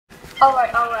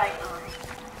Alright.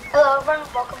 Hello everyone,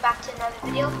 welcome back to another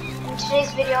video. In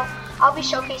today's video, I'll be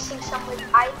showcasing some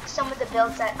of the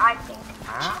builds that I think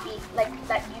should be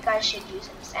that you guys should use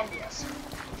in this NBS.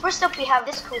 First up, we have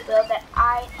this cool build that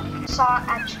I saw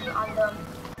actually on the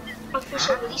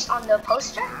official release on the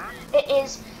poster. It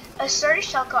is a sturdy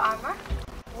shulker armor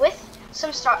with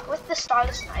the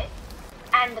Starless Knight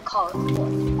and the Call of the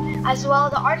Void. As well,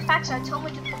 the artifacts are Tome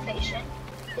of Duplication,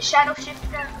 the Shadow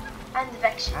Shifter, and the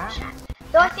Vexing Enchant.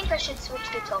 Though I think I should switch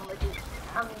to the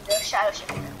Shadow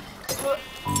Shifter, because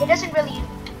it doesn't really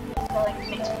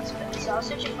fit to this build. So I'll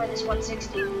switch it for this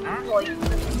 160 Void.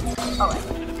 Alright.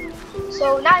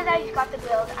 So now that you've got the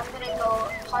build, I'm gonna go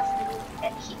pause the video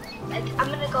and I'm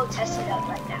gonna go test it out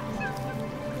right now.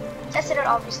 Test it out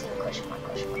obviously in question mark.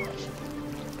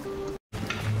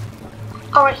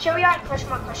 Alright, here we are in question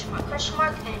mark,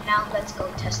 and now let's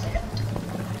go test it out.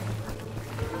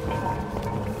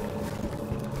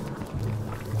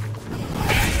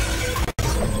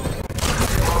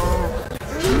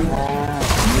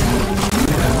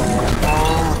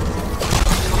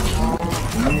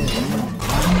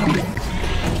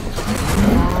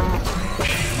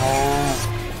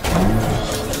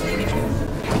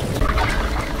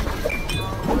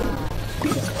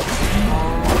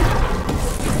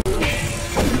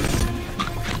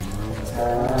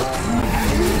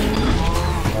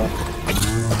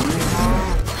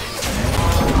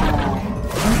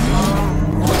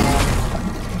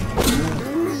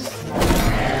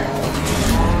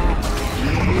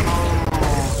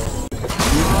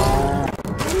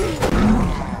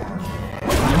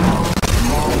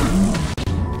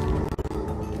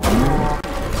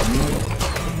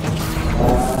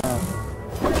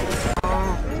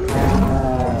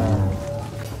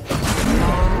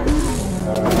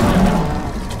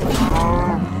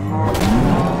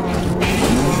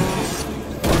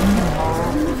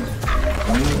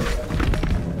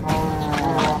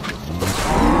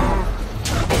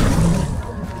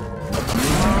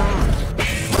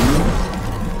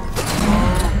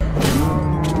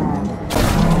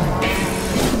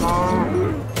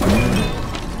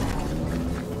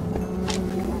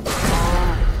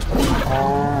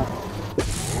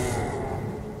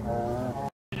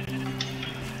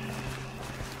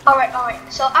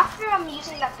 Alright, so after I'm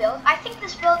using that build, I think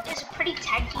this build is a pretty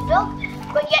tanky build,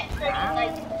 but yet pretty,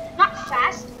 not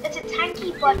fast. It's a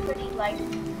tanky, but pretty, it's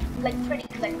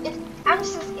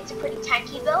a pretty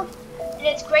tanky build, and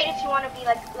it's great if you want to be,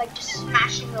 just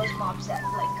smashing those mobs that,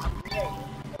 come near you.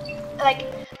 I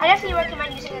definitely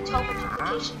recommend using the Tome of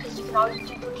Duplication, because you can always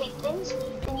duplicate things,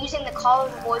 and using the Call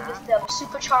of the Void with the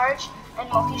Supercharge and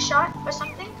Multi-Shot or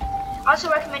something. I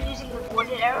also recommend using the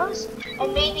Voided Arrows,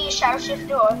 and maybe a Shadow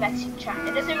Shifter or a Vexing Enchant.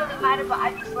 It doesn't really matter, but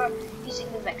I prefer using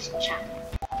the Vexing Enchant.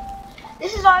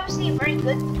 This is obviously a great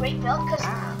build, because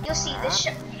you'll see the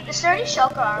sturdy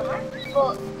shulker armor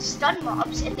will stun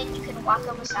mobs, and then you can walk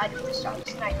them aside with the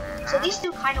Starless Knight. So these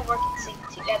two kind of work in sync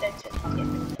together to get rid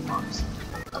of the mobs.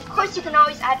 Of course, you can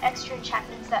always add extra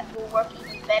enchantments that will work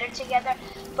even better together,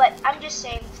 but I'm just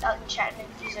saying without enchantment,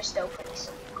 these are still pretty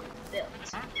simple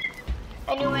builds.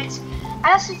 Anyways,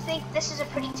 I also think this is a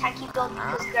pretty tanky build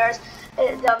because there's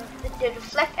the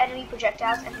deflect enemy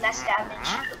projectiles and less damage.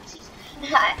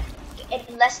 And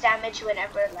less damage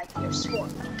whenever you're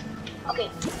swarmed. Okay,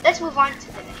 let's move on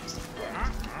to the next build.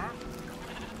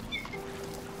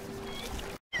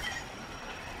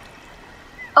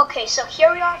 Okay, so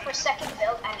here we are for second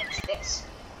build, and it's this: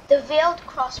 the Veiled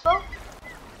Crossbow.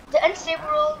 The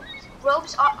unstable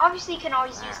robes. Obviously, you can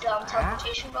always use the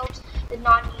teleportation robes, the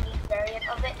non-unique variant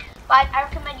of it, but I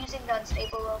recommend using the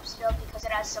unstable robes build because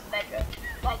it has some better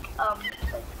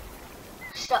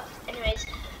stuff. Anyways,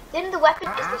 then the weapon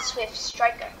is the Swift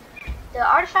Striker. The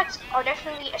artifacts are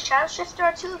definitely a Shadow Shifter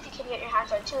or two. If you can get your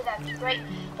hands on two, that'd be great,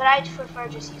 but I prefer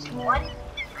just using one: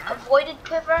 a Voided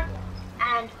Quiver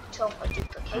and Tome of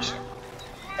Duplication.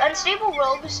 The unstable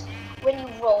robes, when you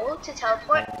roll to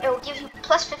teleport, it will give you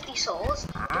plus 50 souls,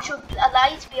 which will allow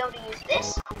you to be able to use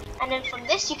this, and then from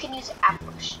this you can use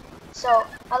Ambush. So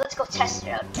now let's go test it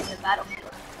out in the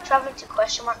battlefield. Traveling to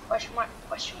question mark.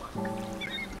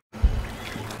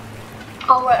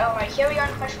 Alright, here we are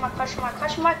in question mark,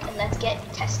 and let's get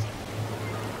testing.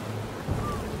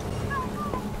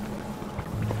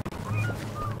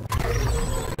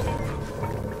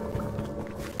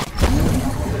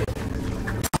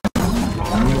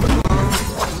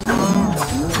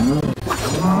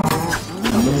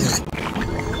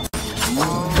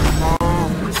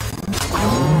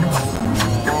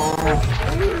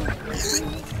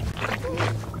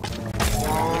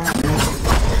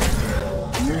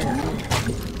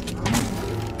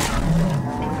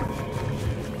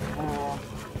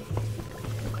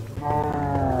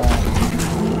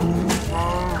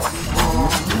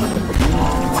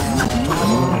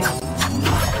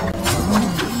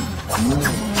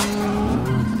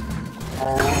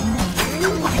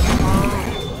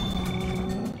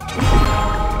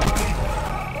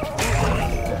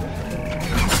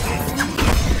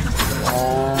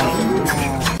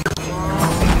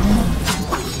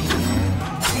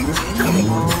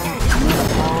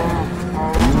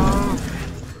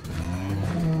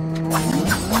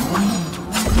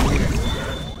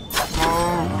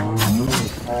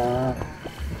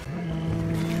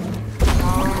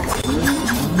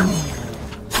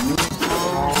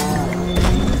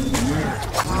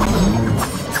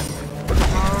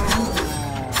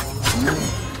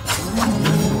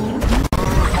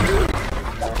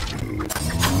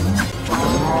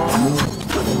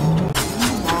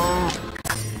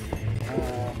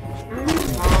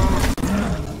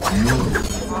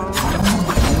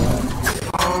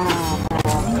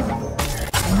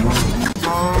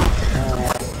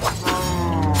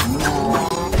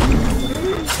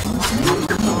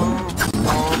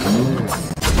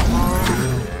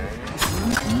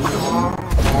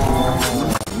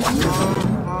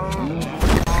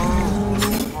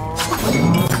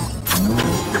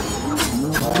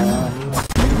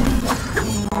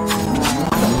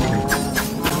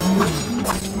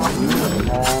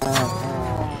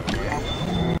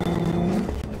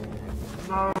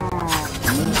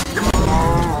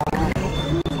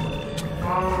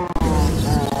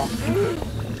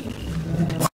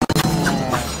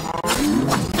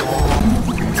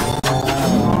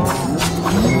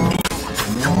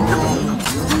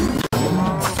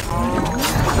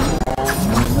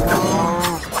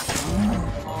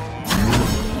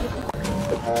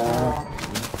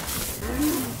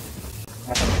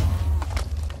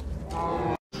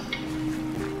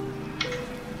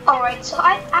 Alright, so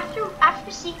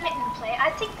after seeing it in play,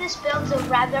 I think this build is a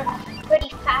rather pretty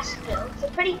fast build. It's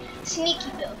a pretty sneaky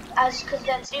build, because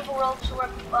the Unstable Ropes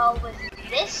work well with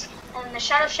this, and the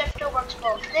Shadow Shifter works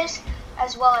well with this,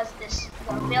 as well as this.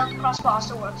 The Veiled Crossbow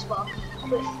also works well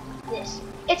with this.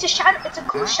 It's a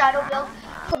cool shadow build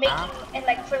for making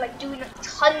and for doing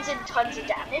tons and tons of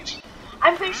damage.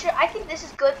 I'm pretty sure. I think this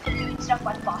is good for doing stuff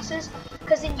on bosses,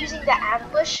 because in using the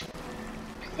ambush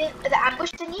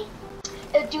thingy,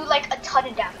 it'll do like a ton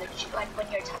of damage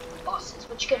when you're attacking bosses,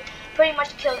 which can pretty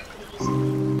much kill it pretty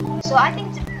easily. So I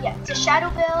think it's a shadow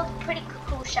build, pretty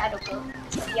cool shadow build,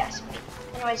 if you ask me.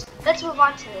 Anyways, let's move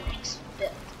on to the next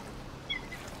build.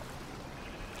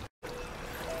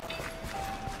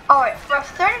 Alright, for our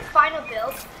third and final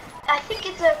build, I think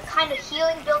it's a kind of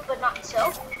healing build, but not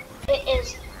so. It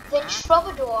is the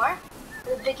Troubadour,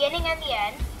 the beginning and the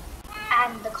end,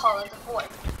 and the Call of the Void.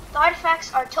 The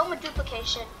artifacts are Tome of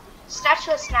Duplication,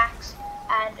 Statue of Snacks,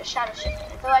 and a Shadow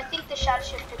Shifter. Though I think the Shadow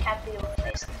Shifter can be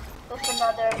replaced with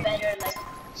another better,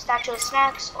 Statue of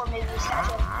Snacks, or maybe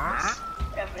Statue of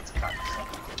whatever it's called.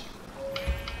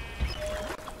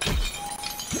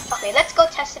 Okay, let's go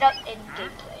test it out in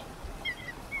gameplay.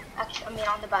 Actually, I mean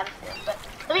on the battlefield. But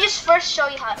let me just first show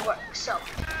you how it works. So,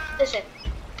 listen.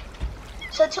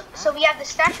 So we have the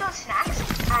Statue of Snacks,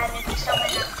 and if you summon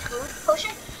a food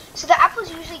potion. So the apples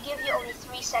usually give you only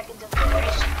 3 seconds of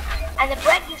duration, and the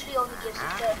bread usually only gives you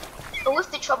 30. But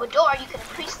with the Troubadour, you can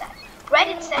increase that. Bread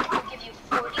instead will give you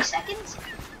 40 seconds,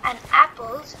 and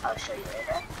apples, I'll show you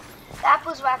later, the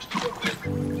apples will actually give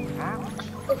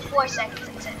you 4 seconds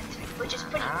instead of 3, which is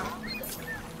pretty good.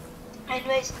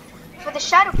 Anyways, for the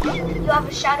shadow, you have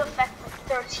a shadow effect for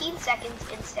 13 seconds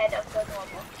instead of the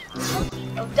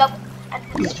normal, double. And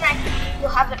for the strength, you'll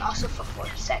have it also for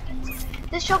 40 seconds.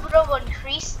 This Troubadour will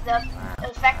increase the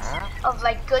effects of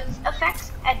good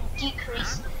effects and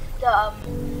decrease the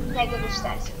negative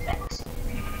status effects.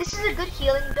 This is a good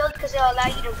healing build because it'll allow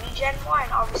you to regen more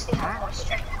and obviously have more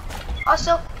strength.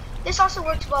 Also, this also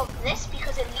works well with this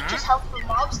because it leeches health from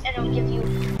mobs and it'll give you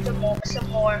some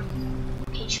more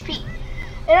HP.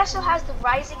 It also has the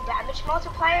rising damage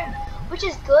multiplier, which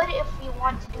is good if you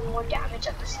want to do more damage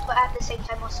but at the same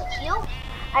time also heal.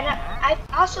 And I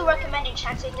also recommend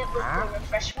enchanting it with the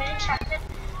refreshment enchantment,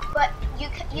 but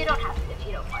you don't have to if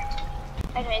you don't want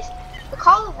to. Anyways, the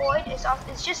Call of Void is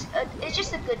just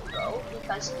a good bow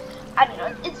because I don't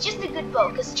know, it's just a good bow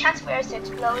because the chance for air to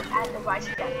explode and the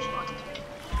rising damage multiplier.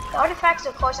 The artifacts,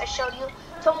 of course, I showed you.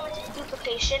 Tome of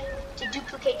Duplication to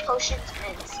duplicate potions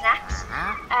and snacks,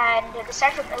 and the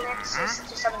Statue of Ellipsis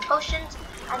to summon potions,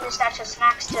 and the Statue of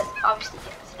Snacks to obviously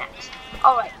get the snacks.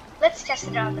 Alright, let's test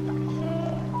it out on the battlefield.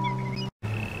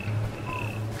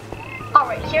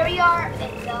 Alright, here we are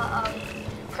in the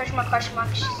Crush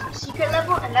Mark secret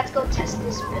level, and let's go test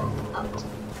this build out.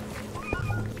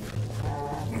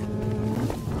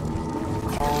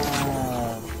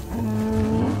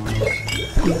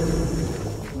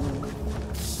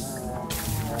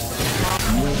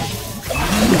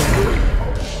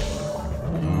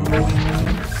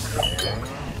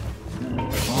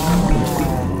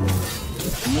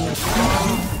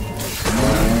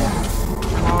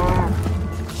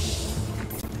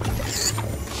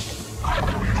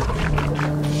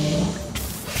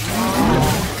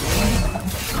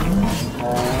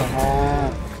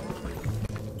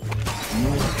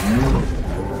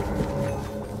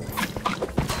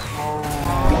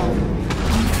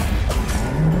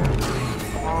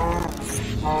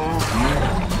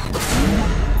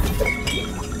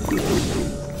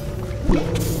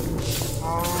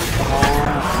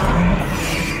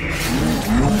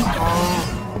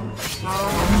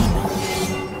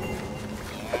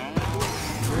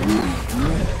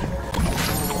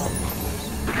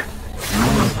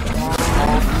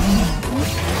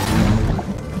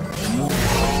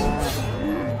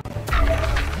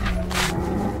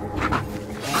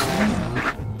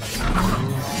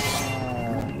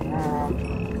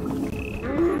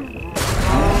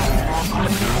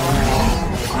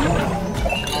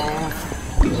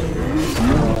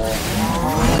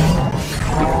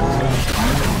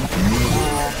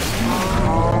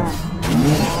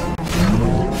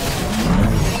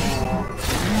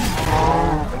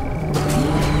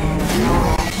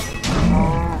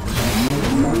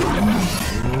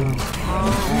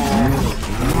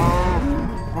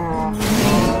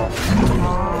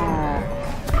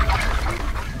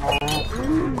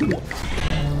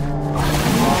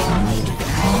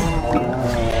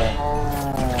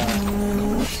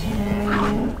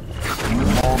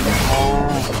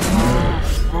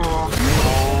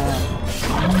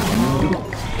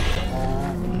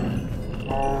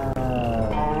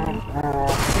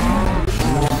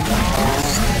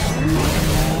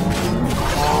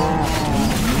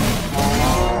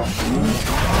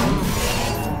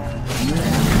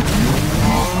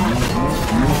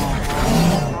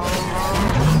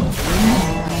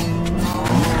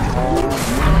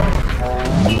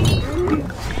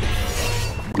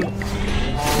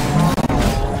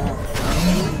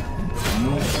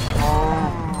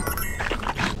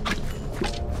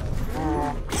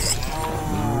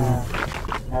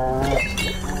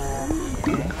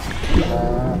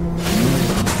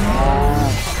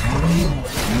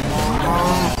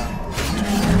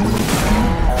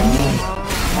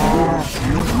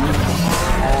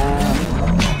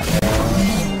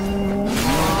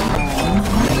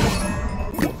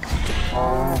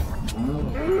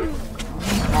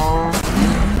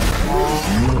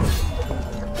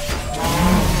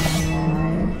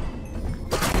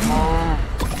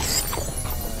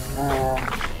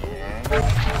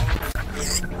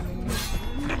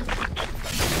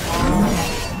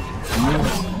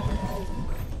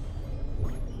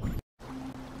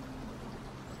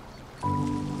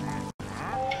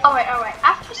 Alright.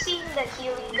 After seeing the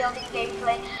healing building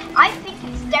gameplay, I think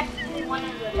it's definitely one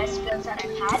of the best builds that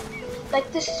I've had.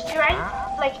 Like the strength,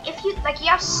 you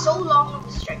have so long of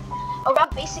the strength,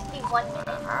 around basically 1 minute,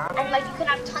 and like you can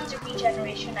have tons of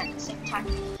regeneration at the same time.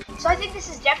 So I think this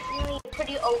is definitely a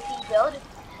pretty OP build.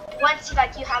 Once you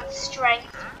have the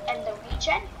strength and the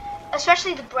regen,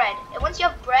 especially the bread. And once you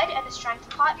have bread and a strength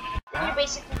pot, then you're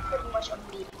basically pretty much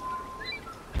unbeatable.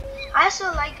 I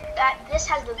also like that this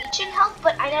has the leeching health,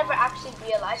 but I never actually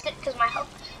realized it because my health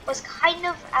was kind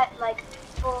of at like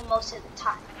full most of the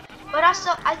time. But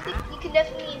also, I think you can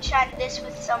definitely enchant this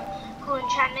with some cool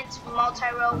enchantments,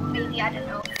 multi-row, maybe, I don't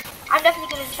know. I'm definitely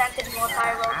going to enchant it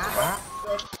multi-row to work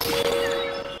good.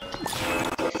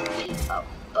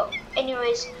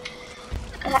 Anyways,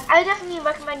 I definitely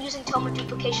recommend using Toma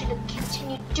duplication to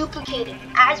continue duplicating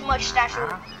as much stash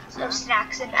of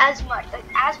snacks and as much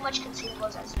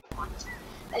consumables as you want.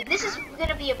 Like this is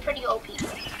gonna be a pretty OP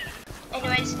thing.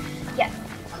 Anyways, yeah,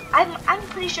 I'm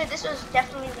pretty sure this was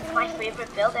definitely my favorite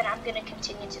build, and I'm gonna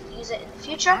continue to use it in the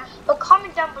future. But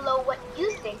comment down below what you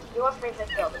think your favorite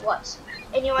build was.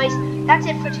 Anyways, that's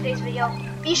it for today's video.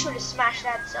 Be sure to smash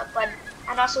that sub button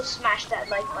and also smash that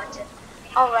like button.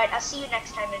 Alright, I'll see you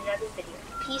next time in another video.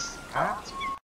 Peace out.